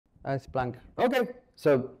That's blank. Okay,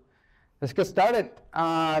 so let's get started.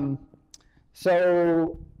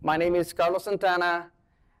 So my name is Carlos Santana.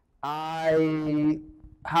 I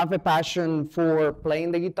have a passion for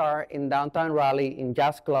playing the guitar in downtown Raleigh in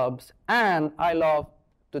jazz clubs, and I love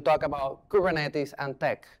to talk about Kubernetes and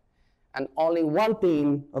tech. And only one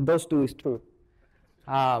thing of those two is true.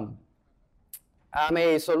 I'm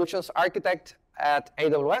a solutions architect at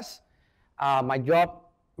AWS. My job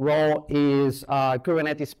role is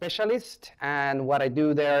Kubernetes specialist, and what I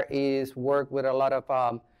do there is work with a lot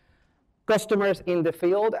of customers in the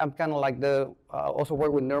field. I'm kind of like also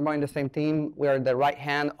work with Nirma in the same team. We are the right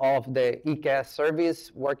hand of the EKS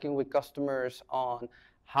service, working with customers on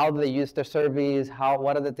how they use their service,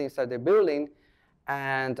 what are the things that they're building.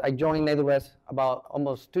 And I joined AWS about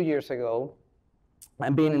almost 2 years ago.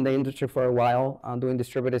 I've been in the industry for a while, doing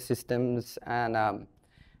distributed systems and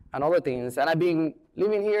other things. And I've been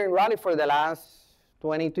living here in Raleigh for the last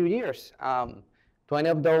 22 years. 20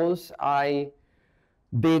 of those I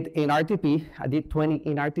did in RTP. I did 20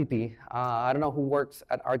 in RTP. I don't know who works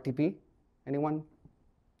at RTP. Anyone?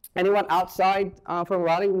 Anyone outside from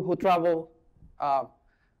Raleigh who travel out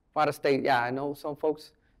of state? Yeah, I know some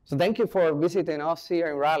folks. So thank you for visiting us here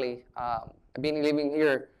in Raleigh. I've been living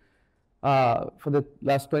here for the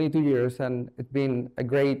last 22 years, and it's been a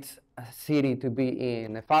great city to be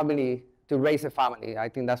in, a family, to raise a family. I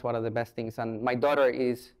think that's one of the best things. And my daughter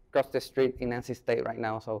is across the street in NC State right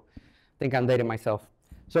now, so I think I'm dating myself.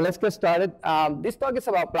 So let's get started. This talk is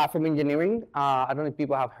about platform engineering. I don't know if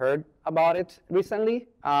people have heard about it recently,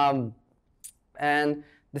 and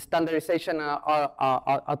the standardization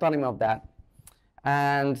autonomy of that.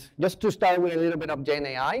 And just to start with a little bit of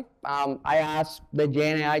GenAI, I asked the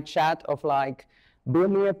GenAI chat of like,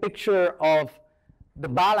 build me a picture of the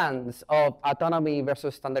balance of autonomy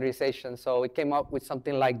versus standardization. So it came up with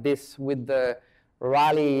something like this with the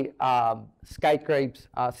Raleigh skyscrapes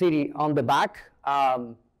city on the back.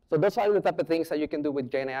 So those are the type of things that you can do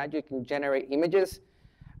with GenAI. You can generate images.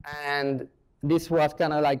 And this was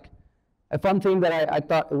kind of like a fun thing that I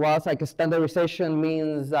thought was like a standardization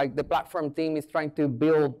means like the platform team is trying to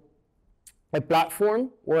build a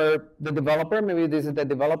platform where the developer, maybe this is the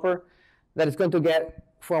developer, that is going to get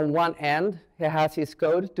from one end, he has his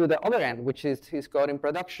code, to the other end, which is his code in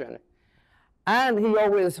production. And he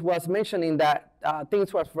always was mentioning that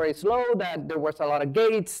things were very slow, that there was a lot of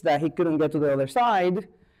gates, that he couldn't get to the other side.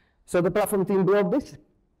 So the platform team built this.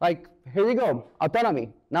 Like, here you go,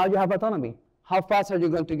 autonomy. Now you have autonomy. How fast are you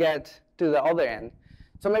going to get to the other end?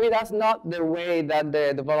 So maybe that's not the way that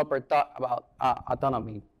the developer thought about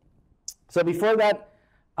autonomy. So before that,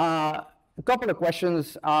 a couple of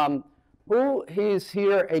questions. Who is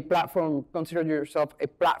here a platform, consider yourself a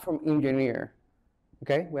platform engineer?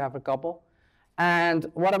 Okay, we have a couple. And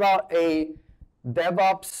what about a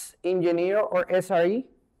DevOps engineer or SRE?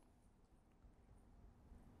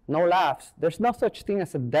 No laughs. There's no such thing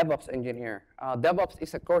as a DevOps engineer. DevOps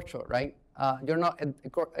is a culture, right? You're not an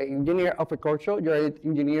engineer of a culture. You're an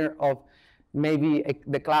engineer of maybe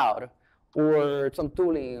the cloud or some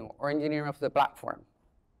tooling or engineer of the platform.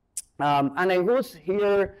 And then who's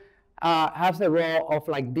here has the role of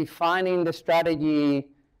like defining the strategy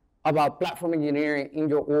about platform engineering in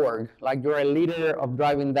your org. Like you're a leader of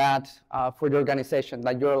driving that for the organization.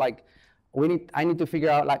 Like you're like, I need to figure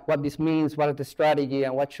out like what this means, what is the strategy,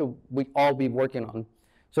 and what should we all be working on.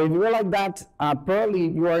 So if you're like that, probably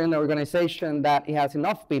you are in an organization that it has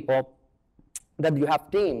enough people that you have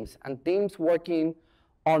teams, and teams working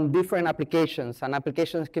on different applications. And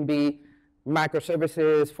applications can be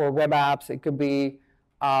microservices for web apps. It could be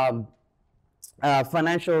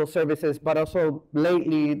financial services, but also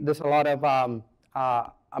lately there's a lot of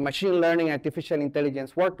machine learning, artificial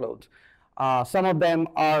intelligence workloads. Some of them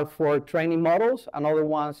are for training models, and other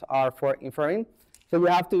ones are for inferring. So you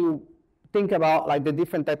have to think about like the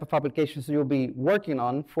different type of applications you'll be working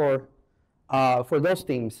on for those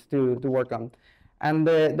teams to work on. And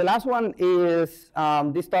the last one is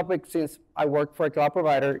this topic, since I work for a cloud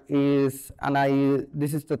provider,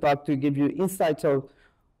 this is the talk to give you insights of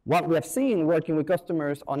what we have seen working with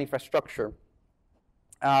customers on infrastructure.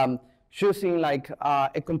 Choosing like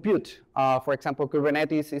a compute, for example,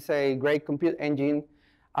 Kubernetes is a great compute engine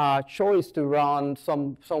choice to run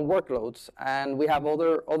some workloads, and we have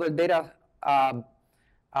other data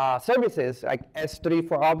services like S3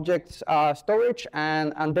 for objects storage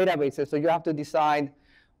and databases. So you have to decide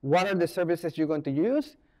what are the services you're going to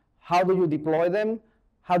use, how do you deploy them,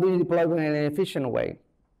 how do you deploy them in an efficient way.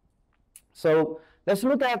 So let's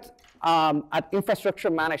look at infrastructure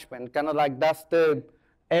management, kind of like that's the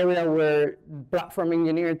area where platform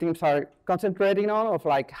engineering teams are concentrating on, of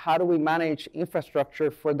like how do we manage infrastructure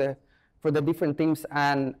for the different teams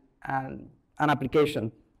and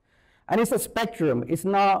application. And it's a spectrum. It's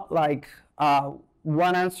not like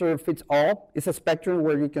one answer fits all. It's a spectrum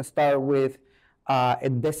where you can start with a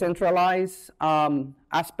decentralized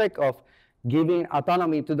aspect of giving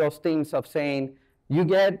autonomy to those teams, of saying you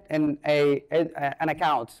get an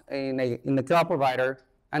account in the cloud provider,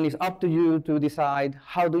 and it's up to you to decide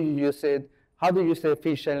how do you use it, how do you use it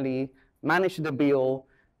efficiently, manage the bill,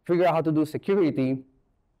 figure out how to do security.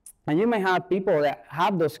 And you may have people that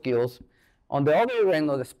have those skills. On the other end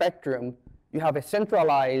of the spectrum, you have a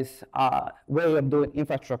centralized way of doing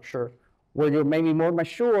infrastructure, where you're maybe more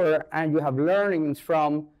mature and you have learnings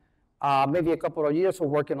from maybe a couple of years of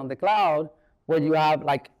working on the cloud, where you have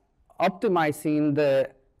like optimizing the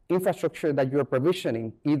infrastructure that you're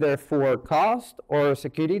provisioning, either for cost or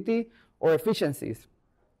security or efficiencies.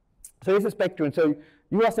 So it's a spectrum. So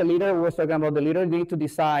you as a leader, we were talking about the leader, need to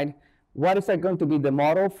decide what is going to be the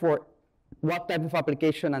model for what type of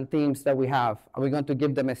application and teams that we have. Are we going to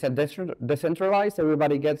give them a decentralized,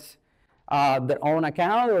 everybody gets their own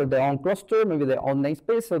account or their own cluster, maybe their own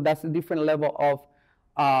namespace? So that's a different level of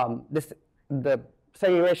the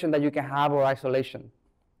segregation that you can have, or isolation.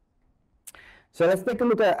 So let's take a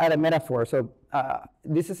look at a metaphor. So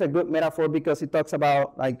this is a good metaphor because it talks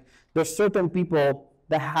about, like, there's certain people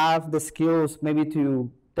that have the skills maybe to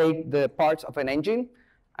take the parts of an engine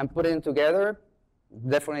and put it together.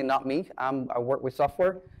 Definitely not me. I work with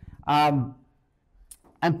software. And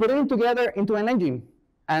put it together into an engine.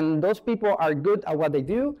 And those people are good at what they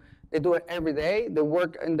do. They do it every day. They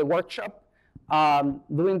work in the workshop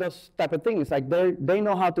doing those type of things. Like they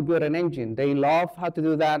know how to build an engine. They love how to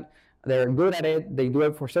do that. They're good at it. They do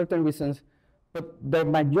it for certain reasons. But the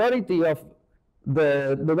majority of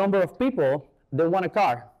the number of people, they want a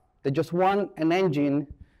car. They just want an engine.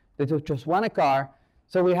 They just want a car.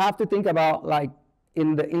 So we have to think about, like,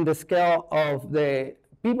 in the scale of the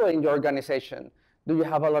people in your organization. Do you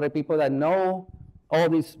have a lot of people that know all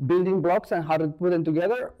these building blocks and how to put them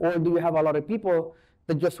together? Or do you have a lot of people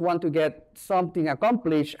that just want to get something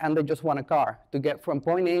accomplished and they just want a car to get from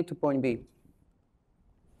point A to point B?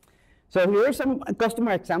 So here are some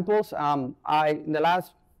customer examples. Since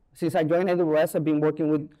I joined AWS, I've been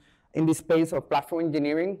working in this space of platform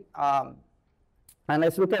engineering. And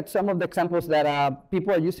let's look at some of the examples that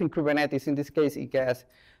people are using Kubernetes, in this case, EKS.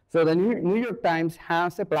 So the New York Times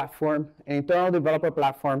has a platform, an internal developer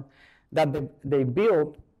platform, that they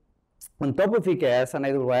built on top of EKS and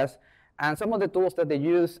AWS. And some of the tools that they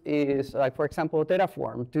use is, like, for example,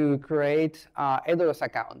 Terraform to create AWS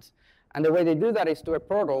accounts. And the way they do that is through a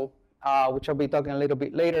portal, which I'll be talking a little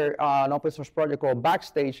bit later, an open source project called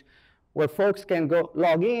Backstage, where folks can go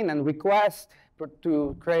log in and request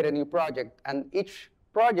to create a new project. And each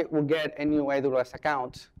project will get a new AWS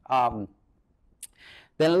account.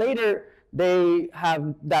 Then later,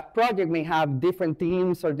 that project may have different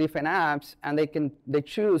teams or different apps, and they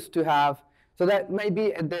choose to have, so that may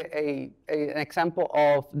be an example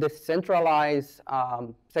of the centralized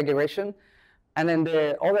segregation. And then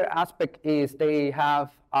the other aspect is they have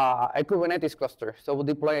a Kubernetes cluster. So we'll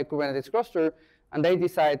deploy a Kubernetes cluster, and they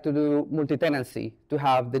decide to do multi-tenancy, to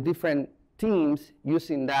have the different teams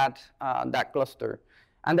using that cluster.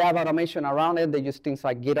 And they have automation around it. They use things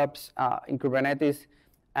like GitOps in Kubernetes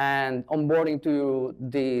and onboarding to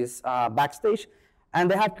this Backstage. And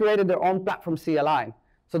they have created their own platform CLI.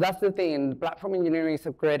 So that's the thing. Platform engineering is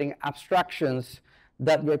creating abstractions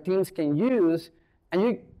that your teams can use. And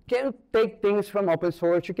you can take things from open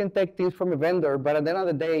source. You can take things from a vendor. But at the end of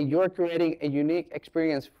the day, you're creating a unique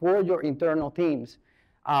experience for your internal teams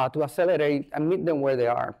to accelerate and meet them where they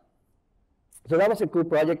are. So that was a cool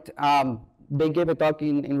project. They gave a talk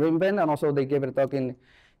in re:Invent, and also they gave a talk in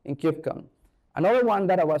KubeCon. Another one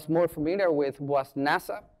that I was more familiar with was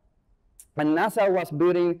NASA. And NASA was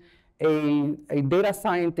building a data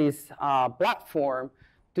scientist platform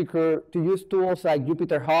to use tools like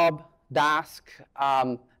Jupyter Hub, Dask,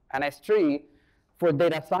 and S3 for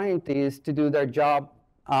data scientists to do their job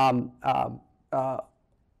of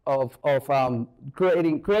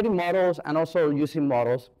creating models and also using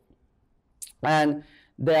models. And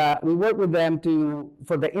we worked with them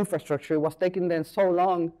for the infrastructure. It was taking them so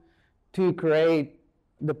long to create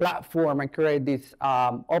the platform and create this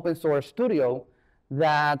open source studio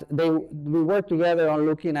that we worked together on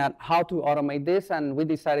looking at how to automate this, and we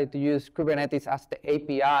decided to use Kubernetes as the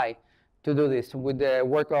API to do this. With the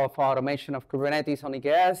work of automation of Kubernetes on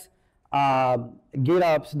EKS,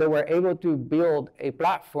 GitOps, they were able to build a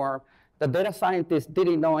platform the data scientists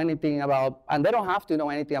didn't know anything about, and they don't have to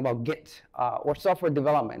know anything about Git or software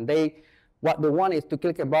development. What they want is to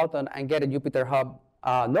click a button and get a Jupyter Hub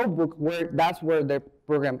notebook, that's where the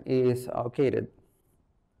program is located.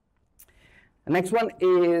 The next one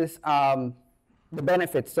is the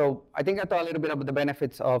benefits. So I think I talked a little bit about the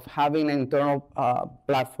benefits of having an internal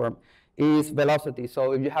platform is velocity.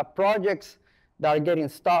 So if you have projects that are getting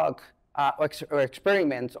stuck or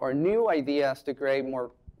experiments or new ideas to create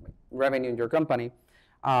more revenue in your company,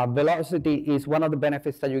 velocity is one of the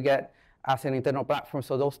benefits that you get as an internal platform.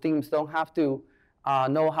 So those teams don't have to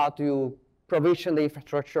know how to provision the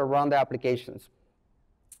infrastructure, run the applications.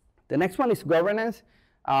 The next one is governance.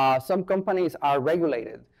 Some companies are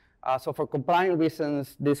regulated. So for compliance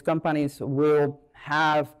reasons, these companies will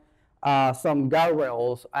have some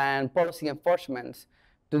guardrails and policy enforcements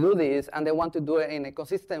to do this, and they want to do it in a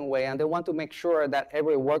consistent way, and they want to make sure that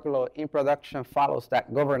every workload in production follows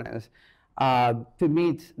that governance to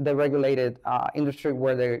meet the regulated industry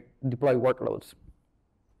where they deploy workloads.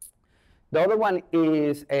 The other one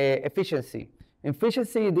is efficiency.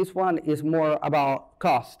 Efficiency, this one is more about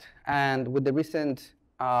cost, and with the recent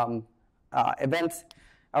events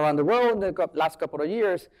around the world the last couple of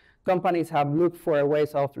years, companies have looked for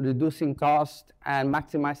ways of reducing cost and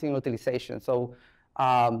maximizing utilization. So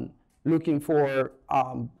looking for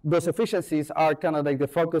those efficiencies are kind of like the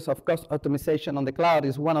focus of cost optimization on the cloud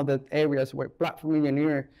is one of the areas where platform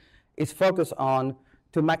engineer is focused on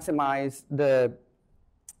to maximize the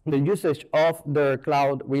usage of their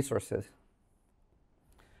cloud resources.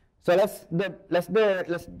 So let's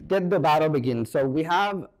get the battle begin. So we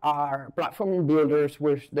have our platform builders,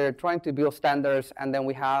 which they're trying to build standards, and then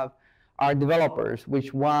we have our developers,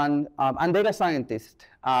 and data scientists.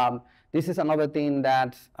 This is another thing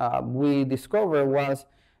that we discovered was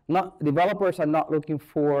developers are not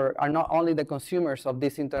only the consumers of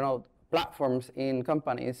these internal platforms in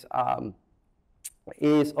companies,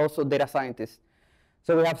 is also data scientists.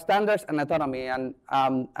 So we have standards and autonomy, and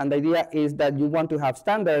the idea is that you want to have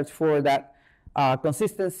standards for that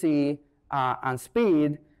consistency and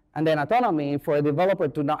speed, and then autonomy for a developer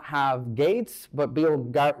to not have gates, but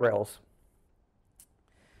build guardrails.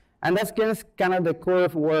 And that's kind of the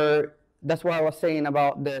curve where, that's what I was saying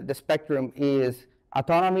about the spectrum is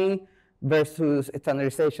autonomy versus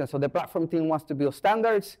standardization. So the platform team wants to build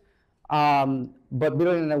standards, but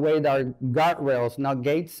build it in a way that are guardrails, not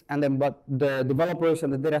gates. But the developers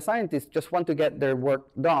and the data scientists just want to get their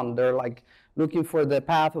work done. They're like looking for the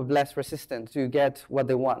path of less resistance to get what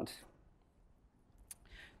they want.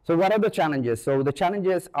 So what are the challenges? So the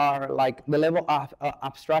challenges are like the level of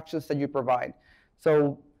abstractions that you provide.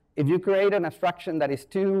 So if you create an abstraction that is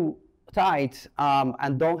too tight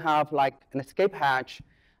and don't have like an escape hatch,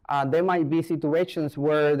 there might be situations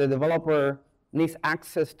where the developer needs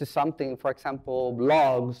access to something, for example,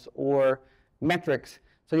 logs or metrics.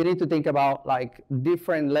 So you need to think about like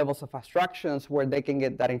different levels of abstractions where they can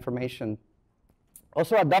get that information.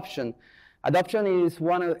 Also adoption. Adoption is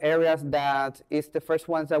one of the areas that is the first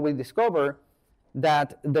ones that we discover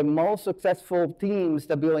that the most successful teams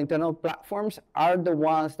that build internal platforms are the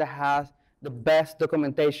ones that have the best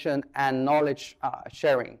documentation and knowledge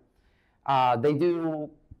sharing. They do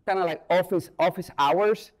kind of like office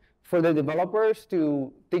hours for the developers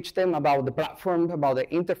to teach them about the platform, about the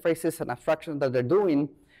interfaces and abstractions that they're doing,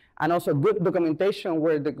 and also good documentation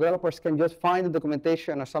where the developers can just find the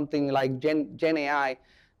documentation or something like Gen AI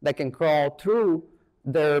that can crawl through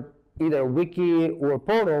their either wiki or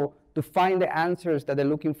portal to find the answers that they're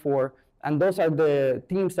looking for. And those are the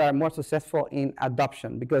teams that are more successful in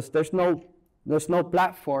adoption, because there's no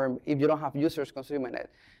platform if you don't have users consuming it.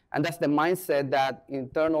 And that's the mindset that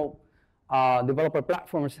internal developer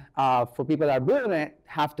platforms for people that are building it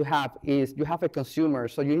have to have, is you have a consumer,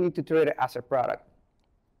 so you need to treat it as a product.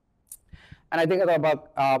 And I think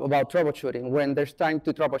about troubleshooting. When there's time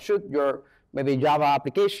to troubleshoot your maybe Java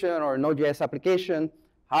application or Node.js application,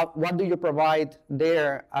 what do you provide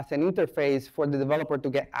there as an interface for the developer to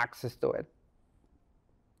get access to it?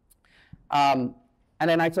 And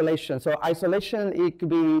then isolation. So isolation, it could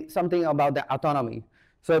be something about the autonomy.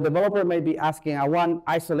 So the developer may be asking, I want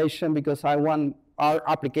isolation because I want our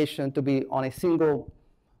application to be on a single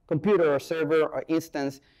computer or server or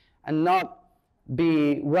instance and not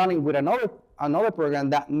be running with another program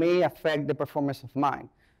that may affect the performance of mine.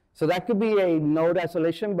 So that could be a node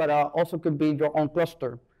isolation, but also could be your own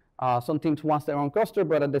cluster. Some teams want their own cluster,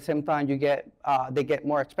 but at the same time, they get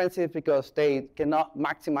more expensive because they cannot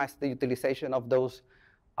maximize the utilization of those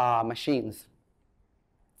machines.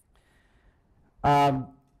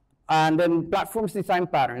 And then platforms design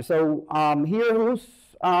patterns. So here, who's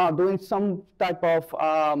doing some type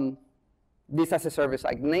of this as a service,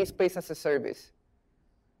 like namespace as a service.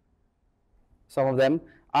 Some of them.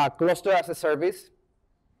 Cluster as a service.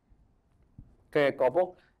 Okay, a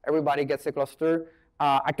couple. Everybody gets a cluster.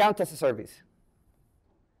 Account as a service.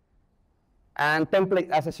 And template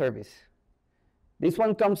as a service. This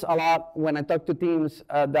one comes a lot when I talk to teams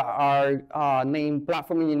that are named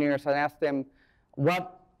platform engineers and ask them,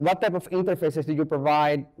 what type of interfaces do you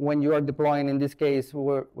provide when you are deploying? In this case,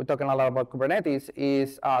 we're talking a lot about Kubernetes,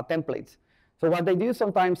 is templates. So what they do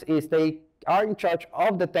sometimes is they are in charge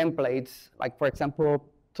of the templates, like for example,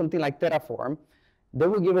 something like Terraform. They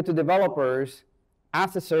will give it to developers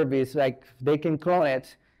as a service, like they can clone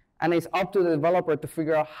it, and it's up to the developer to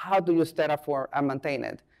figure out how to use Terraform and maintain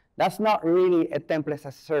it. That's not really a template as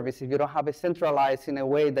a service if you don't have it centralized in a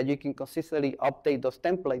way that you can consistently update those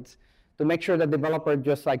templates to make sure the developer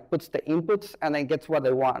just like puts the inputs and then gets what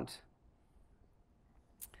they want.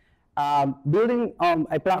 Building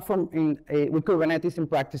a platform with Kubernetes in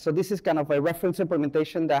practice. So this is kind of a reference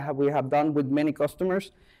implementation that we have done with many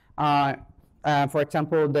customers. For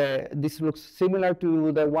example, this looks similar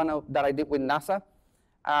to the one that I did with NASA.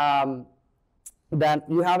 That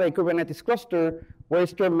you have a Kubernetes cluster where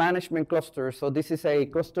it's your management cluster. So this is a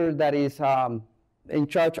cluster that is in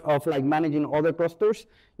charge of like managing other clusters.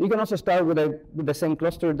 You can also start with the same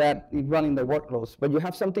cluster that is running the workloads, but you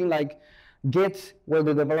have something like Git, where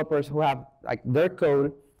the developers who have like their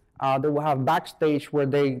code, they will have Backstage where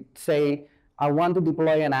they say, I want to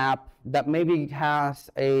deploy an app that maybe has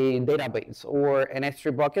a database or an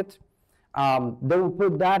S3 bucket. They will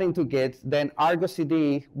put that into Git, then Argo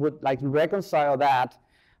CD would like reconcile that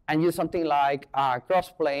and use something like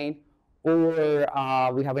Crossplane, or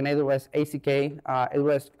we have an AWS ACK,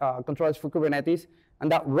 AWS controllers for Kubernetes,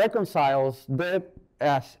 and that reconciles the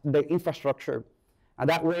infrastructure. And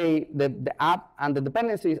that way, the app and the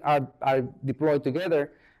dependencies are deployed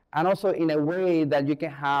together, and also in a way that you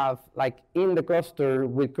can have, like in the cluster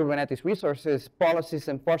with Kubernetes resources, policies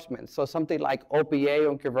enforcement. So something like OPA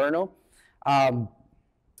on Kyverno. I'm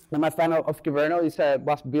a fan of Kyverno. It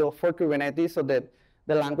was built for Kubernetes, so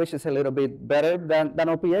the language is a little bit better than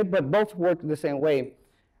OPA, but both work the same way.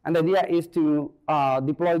 And the idea is to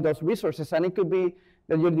deploy those resources, and it could be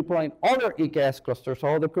that you're deploying other EKS clusters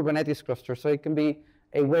or other Kubernetes clusters. So it can be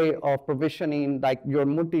a way of provisioning like your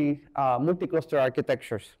multi-cluster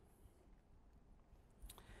architectures.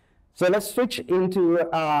 So let's switch into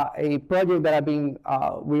a project that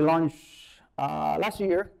we launched last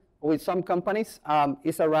year with some companies.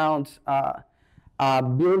 It's around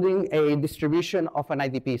building a distribution of an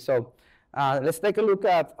IDP. So let's take a look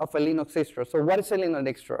at a Linux distro. So what is a Linux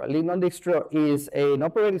distro? A Linux distro is an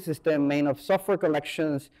operating system made of software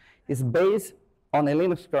collections. It's based on a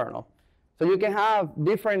Linux kernel. So you can have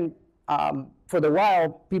different, for the while,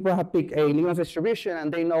 people have picked a Linux distribution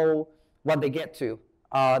and they know what they get to,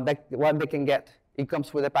 what they can get. It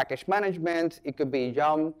comes with a package management. It could be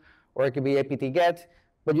Yum, or it could be apt-get.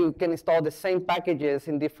 But you can install the same packages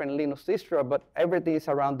in different Linux distro, but everything is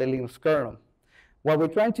around the Linux kernel. What we're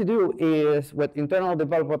trying to do is, with internal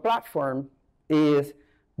developer platform, is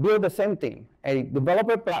build the same thing, a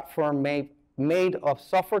developer platform made of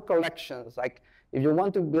software collections. Like if you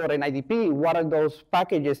want to build an IDP, what are those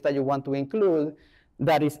packages that you want to include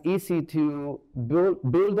that is easy to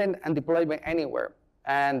build and deploy anywhere?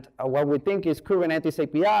 And what we think is Kubernetes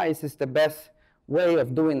APIs is the best way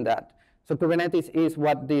of doing that. So Kubernetes is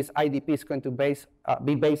what this IDP is going to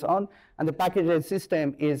be based on, and the packaging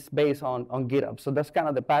system is based on GitHub. So that's kind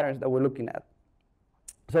of the patterns that we're looking at.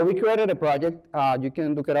 So we created a project. You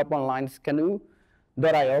can look it up online. It's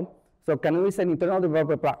Canoe.io. So Canoe is an internal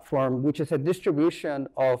developer platform, which is a distribution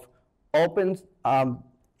of open,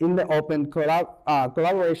 in the open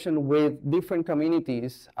collaboration with different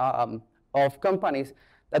communities of companies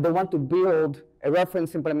that they want to build a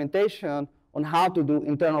reference implementation on how to do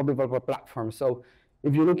internal developer platforms. So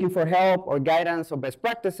if you're looking for help or guidance or best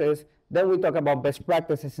practices, then we talk about best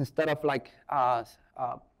practices instead of like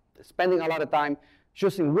spending a lot of time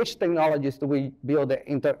choosing which technologies do we build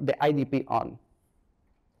the IDP on.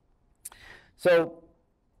 So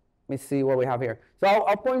let me see what we have here. So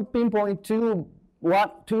I'll pinpoint two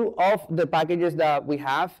of the packages that we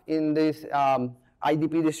have in this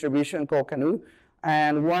IDP distribution called Canoe.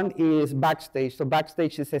 And one is Backstage. So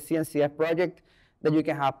Backstage is a CNCF project that you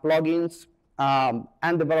can have plugins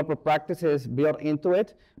and developer practices built into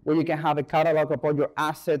it, where you can have a catalog of all your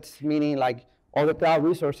assets, meaning like all the cloud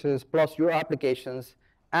resources plus your applications,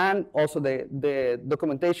 and also the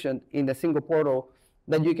documentation in a single portal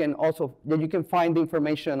that you can find the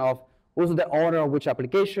information of who's the owner of which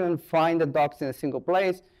application, find the docs in a single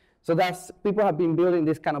place. So people have been building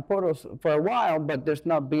these kind of portals for a while, but there's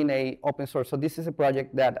not been a open source. So this is a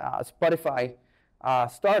project that Spotify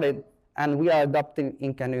started, and we are adopting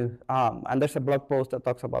in Canoe. And there's a blog post that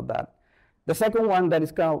talks about that. The second one that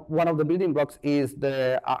is kind of one of the building blocks is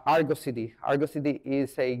the Argo CD. Argo CD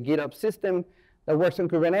is a GitHub system that works on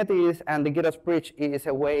Kubernetes, and the GitHub bridge is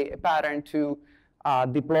a pattern to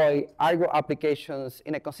deploy Argo applications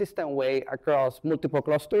in a consistent way across multiple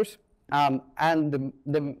clusters. And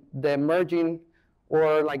the merging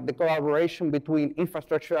or like the collaboration between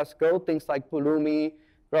infrastructure as code, things like Pulumi,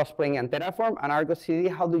 Crossplane, and Terraform, and Argo CD,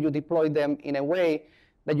 how do you deploy them in a way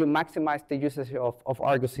that you maximize the usage of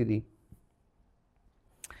Argo CD?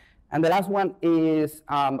 And the last one is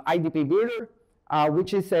IDP Builder,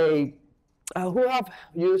 which is who have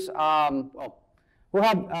used, who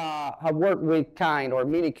have worked with Kind or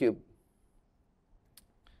Minikube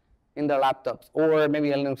in their laptops, or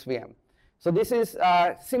maybe a Linux VM. So this is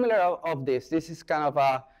similar of this. This is kind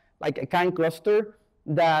of like a Kind cluster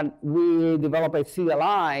that we develop a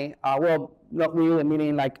CLI. Well, not really,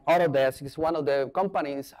 meaning like Autodesk is one of the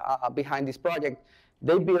companies behind this project.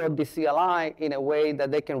 They build the CLI in a way that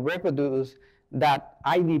they can reproduce that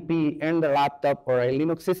IDP in the laptop or a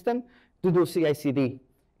Linux system to do CI/CD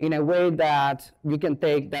in a way that you can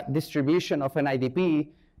take that distribution of an IDP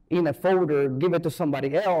in a folder, give it to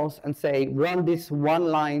somebody else, and say, run this one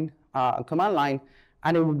line, command line,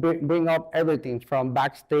 and it will bring up everything from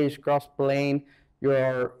Backstage, Crossplane,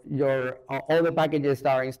 all the packages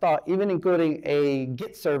that are installed, even including a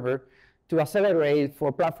Git server to accelerate for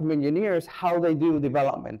platform engineers how they do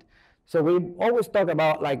development. So we always talk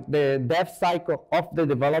about like the dev cycle of the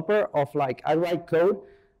developer of like, I write code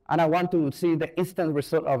and I want to see the instant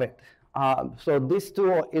result of it. So this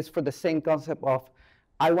tool is for the same concept of,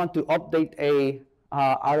 I want to update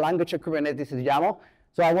our language of Kubernetes is YAML.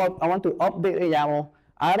 So I want to update a YAML.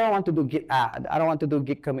 I don't want to do git add. I don't want to do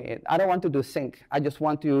git commit. I don't want to do sync. I just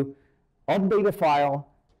want to update the file.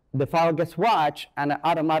 The file gets watched and it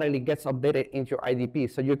automatically gets updated into your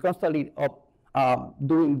IDP. So you're constantly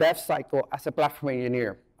doing dev cycle as a platform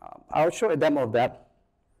engineer. I'll show a demo of that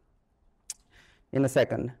in a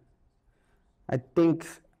second. I think,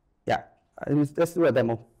 yeah, let's do a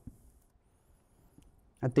demo.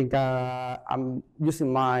 I think I'm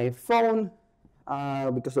using my phone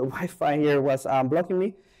because the Wi-Fi here was blocking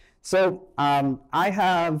me. So I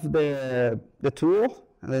have the tool,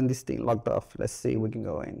 and then this thing logged off. Let's see, we can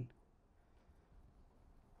go in.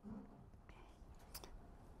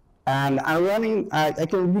 And I'm running,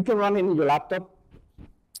 you can run it in your laptop.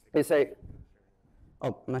 It's a,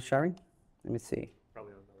 oh, am I sharing? Let me see.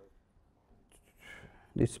 Probably on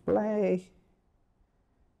the Display,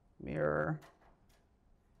 mirror,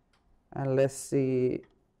 and let's see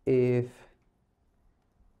if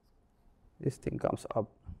this thing comes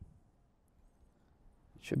up.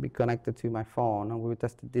 It should be connected to my phone, and we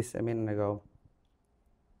tested this a minute ago.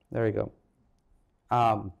 There we go.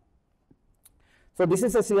 So this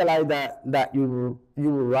is a CLI that you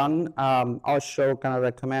will run. I'll show kind of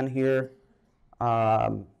the command here.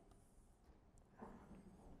 I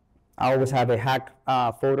always have a hack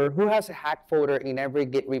folder. Who has a hack folder in every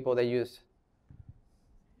Git repo they use?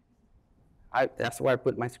 That's where I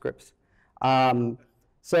put my scripts.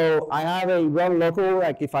 So I have a run local,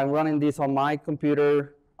 like if I'm running this on my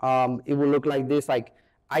computer, it will look like this, like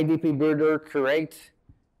IDP builder curate,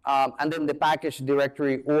 and then the package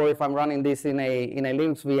directory, or if I'm running this in a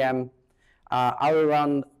Linux VM, I will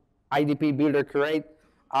run IDP builder curate,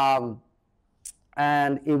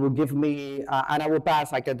 and it will give me, and I will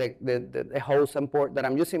pass like the host and port that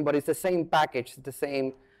I'm using, but it's the same package, it's the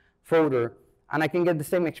same folder, and I can get the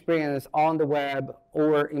same experience on the web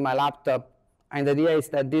or in my laptop. And the idea is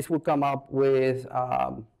that this will come up with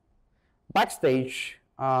Backstage.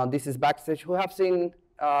 This is Backstage. Who have seen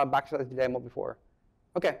Backstage demo before?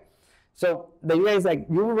 Okay. So the idea is like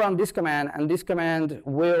you will run this command, and this command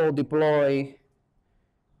will deploy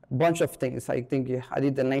a bunch of things. I think I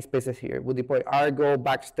did the namespaces here. We'll deploy Argo,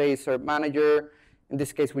 Backstage, Server Manager. In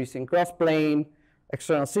this case, we're using Crossplane,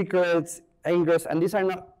 external secrets, ingress, and these are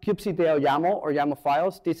not kubectl YAML or YAML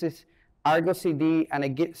files. This is Argo CD and a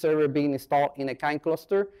Git server being installed in a Kind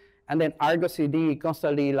cluster, and then Argo CD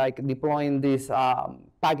constantly like deploying these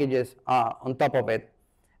packages on top of it.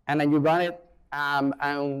 And then you run it,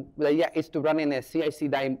 and the idea is to run in a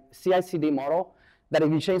CI/CD model that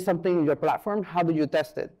if you change something in your platform, how do you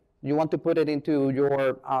test it? You want to put it into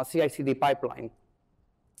your CI/CD pipeline.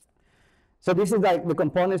 So this is like the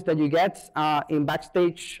components that you get in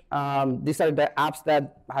Backstage. These are the apps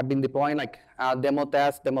that have been deploying, like Demo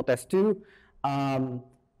Test 2.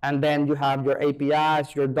 And then you have your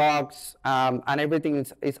APIs, your docs, and everything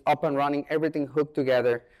is up and running, everything hooked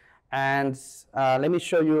together. And let me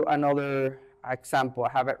show you another example. I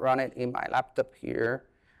have it running in my laptop here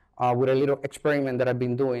with a little experiment that I've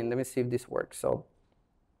been doing. Let me see if this works. So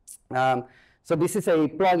this is a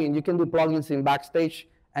plugin. You can do plugins in Backstage.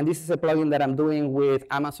 And this is a plugin that I'm doing with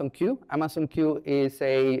Amazon Q. Amazon Q is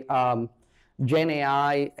a Gen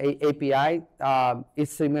AI API.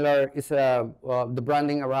 It's similar, it's the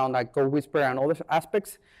branding around like Code Whisper and other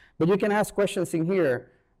aspects. But you can ask questions in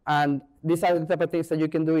here. And these are the type of things that you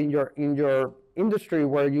can do in your industry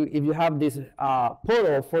where if you have this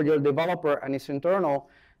portal for your developer and it's internal,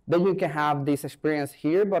 then you can have this experience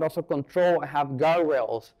here, but also control and have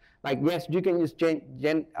guardrails. Like, yes, you can use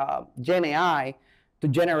Gen AI to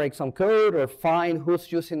generate some code or find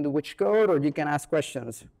who's using which code, or you can ask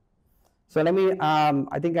questions. So let me,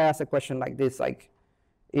 I think I asked a question like this, like,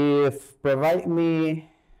 if provide me,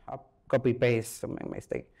 I'll copy paste, so my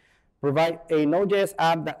mistake. Provide a Node.js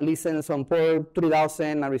app that listens on port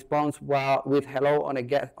 3000 and responds with hello on a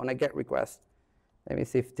get request. Let me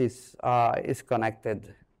see if this is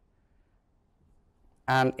connected.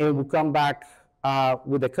 And it will come back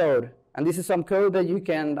with the code. And this is some code that you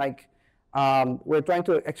can like, we're trying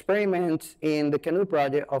to experiment in the Canoe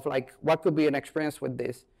project of like, what could be an experience with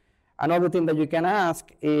this? Another thing that you can ask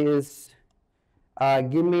is,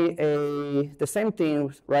 give me the same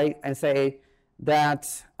thing, right? And say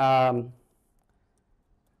that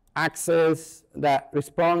access that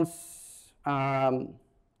response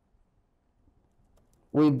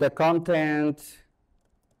with the content,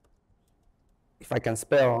 if I can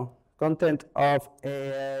spell, content of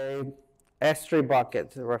a S3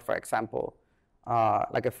 bucket, for example,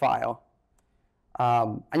 like a file.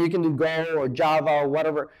 And you can do Go or Java or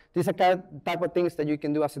whatever. These are kind of type of things that you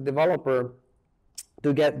can do as a developer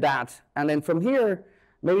to get that. And then from here,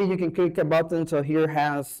 maybe you can click a button. So here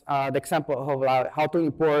has the example of how to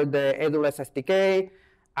import the AWS SDK,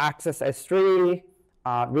 access S3,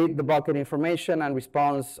 read the bucket information, and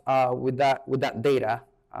response with that data,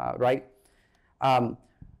 right?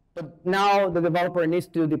 But now the developer needs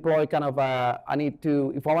to deploy kind of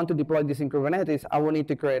if I want to deploy this in Kubernetes, I will need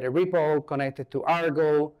to create a repo, connect it to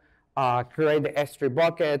Argo, create the S3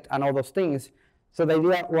 bucket, and all those things. So the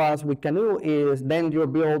idea was with Canoe is then you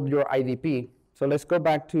build your IDP. So let's go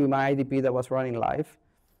back to my IDP that was running live.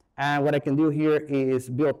 And what I can do here is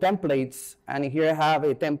build templates. And here I have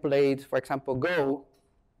a template, for example, Go,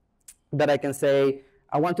 that I can say,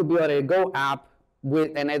 I want to build a Go app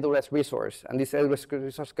with an AWS resource. And this AWS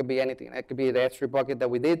resource could be anything. It could be the S3 bucket that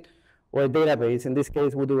we did, or a database. In this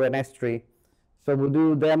case, we'll do an S3. So we'll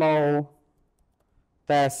do demo,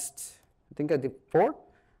 test, I think I did 4.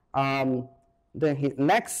 Then hit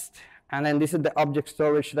next. And then this is the object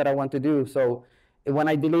storage that I want to do. So when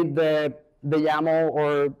I delete the YAML,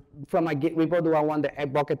 or from my Git repo, do I want the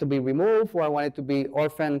bucket to be removed, or I want it to be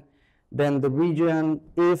orphaned? Then the region,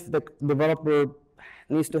 if the developer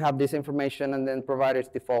needs to have this information, and then provider's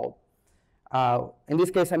default. In this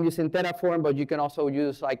case, I'm using Terraform, but you can also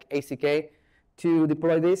use like ACK to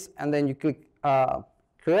deploy this. And then you click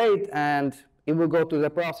create, and it will go through the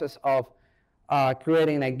process of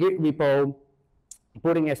creating a Git repo,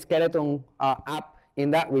 putting a skeleton app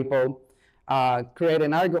in that repo, create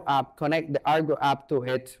an Argo app, connect the Argo app to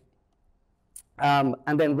it, and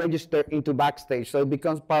then register into Backstage. So it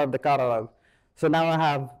becomes part of the catalog. So now I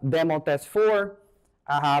have demo test 4.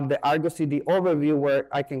 I have the Argo CD overview where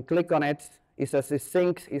I can click on it. It says it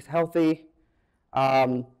syncs, it's healthy.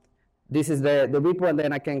 This is the repo, and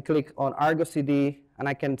then I can click on Argo CD, and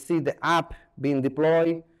I can see the app being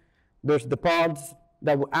deployed. There's the pods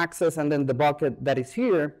that will access, and then the bucket that is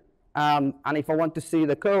here. And if I want to see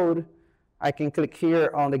the code, I can click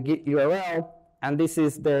here on the Git URL, and this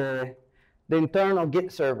is the internal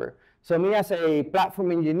Git server. So me as a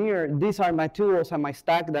platform engineer, these are my tools and my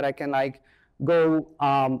stack that I can like go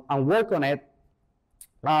and work on it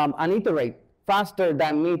and iterate faster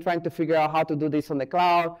than me trying to figure out how to do this on the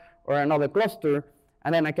cloud or another cluster.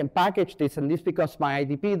 And then I can package this, and this becomes my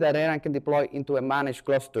IDP that then I can deploy into a managed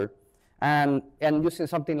cluster. And using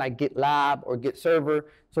something like GitLab or Git Server.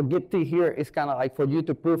 So Git here is kind of like for you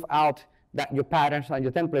to prove out that your patterns and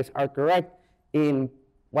your templates are correct in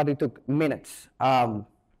what it took minutes. So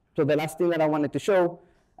the last thing that I wanted to show,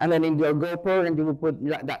 and then in your Go program, you will put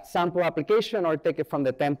that sample application or take it from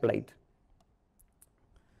the template.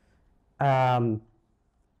 And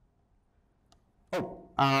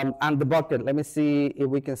the bucket, let me see if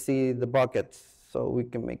we can see the bucket so we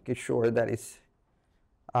can make sure that it's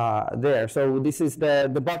there. So this is the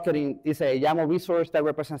bucket is a YAML resource that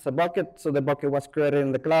represents a bucket. So the bucket was created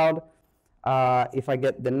in the cloud. If I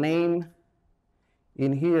get the name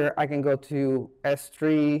in here, I can go to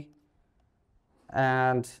S3,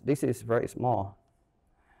 and this is very small.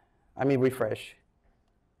 I mean, refresh.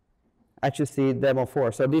 I should see demo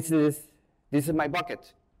 4. So this is my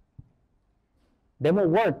bucket. Demo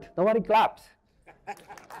worked. Nobody claps.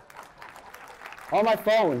 On my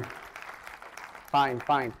phone.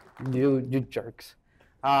 Fine. You jerks.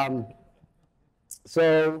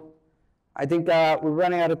 So I think we're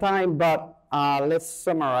running out of time, but let's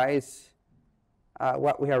summarize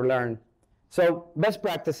what we have learned. So best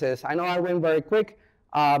practices. I know I went very quick,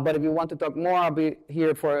 but if you want to talk more, I'll be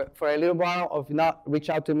here for a little while. Or if not, reach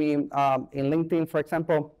out to me in LinkedIn, for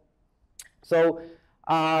example. So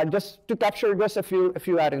just to capture just a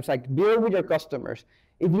few items, like build with your customers.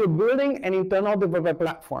 If you're building an internal developer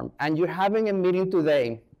platform and you're having a meeting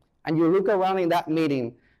today, and you look around in that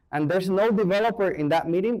meeting, and there's no developer in that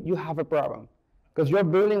meeting, you have a problem, because you're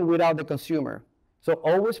building without the consumer. So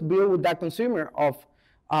always build with that consumer of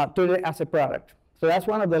treat it as a product. So that's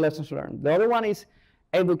one of the lessons learned. The other one is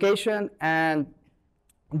education and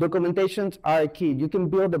documentations are key. You can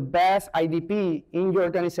build the best IDP in your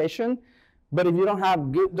organization, but if you don't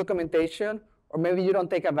have good documentation, or maybe you don't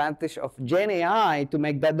take advantage of Gen AI to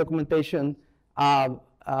make that documentation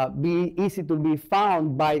be easy to be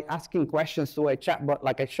found by asking questions to a chatbot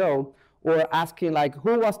like I showed, or asking like,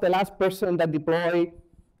 who was the last person that deployed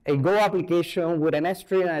a Go application with an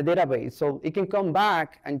S3 and a database? So it can come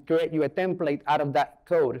back and create you a template out of that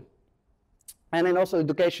code. And then also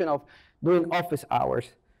education of doing office hours.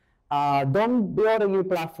 Don't build a new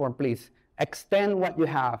platform, please. Extend what you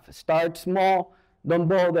have. Start small. Don't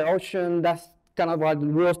boil the ocean. That's kind of what the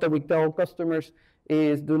rules that we tell customers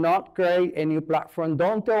is do not create a new platform.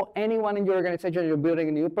 Don't tell anyone in your organization you're building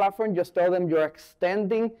a new platform. Just tell them you're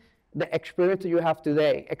extending the experience that you have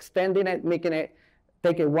today, extending it, making it,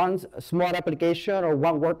 take it one small application or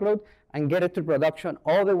one workload and get it to production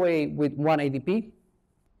all the way with one ADP.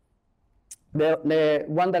 The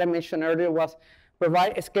one that I mentioned earlier was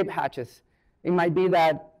provide escape hatches. It might be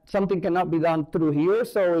that something cannot be done through here,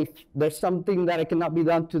 so if there's something that it cannot be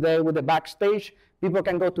done today with the backstage, people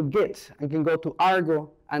can go to Git and can go to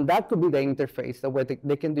Argo, and that could be the interface that what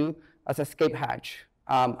they can do as escape hatch,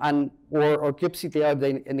 or kubectl if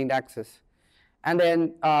they need access. And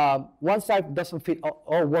then one site doesn't fit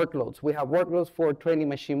all workloads. We have workloads for training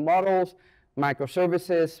machine models,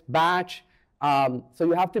 microservices, batch. So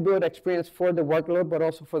you have to build experience for the workload, but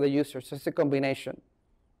also for the users. So it's a combination.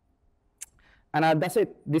 And that's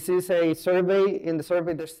it. This is a survey. In the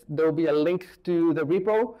survey, there will be a link to the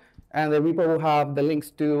repo, and the repo will have the links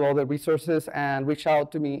to all the resources. And reach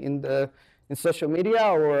out to me in social media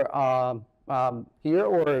or here,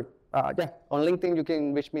 or on LinkedIn. You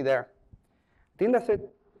can reach me there. I think that's it.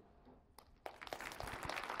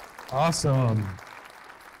 Awesome.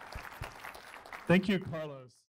 Thank you, Carlos.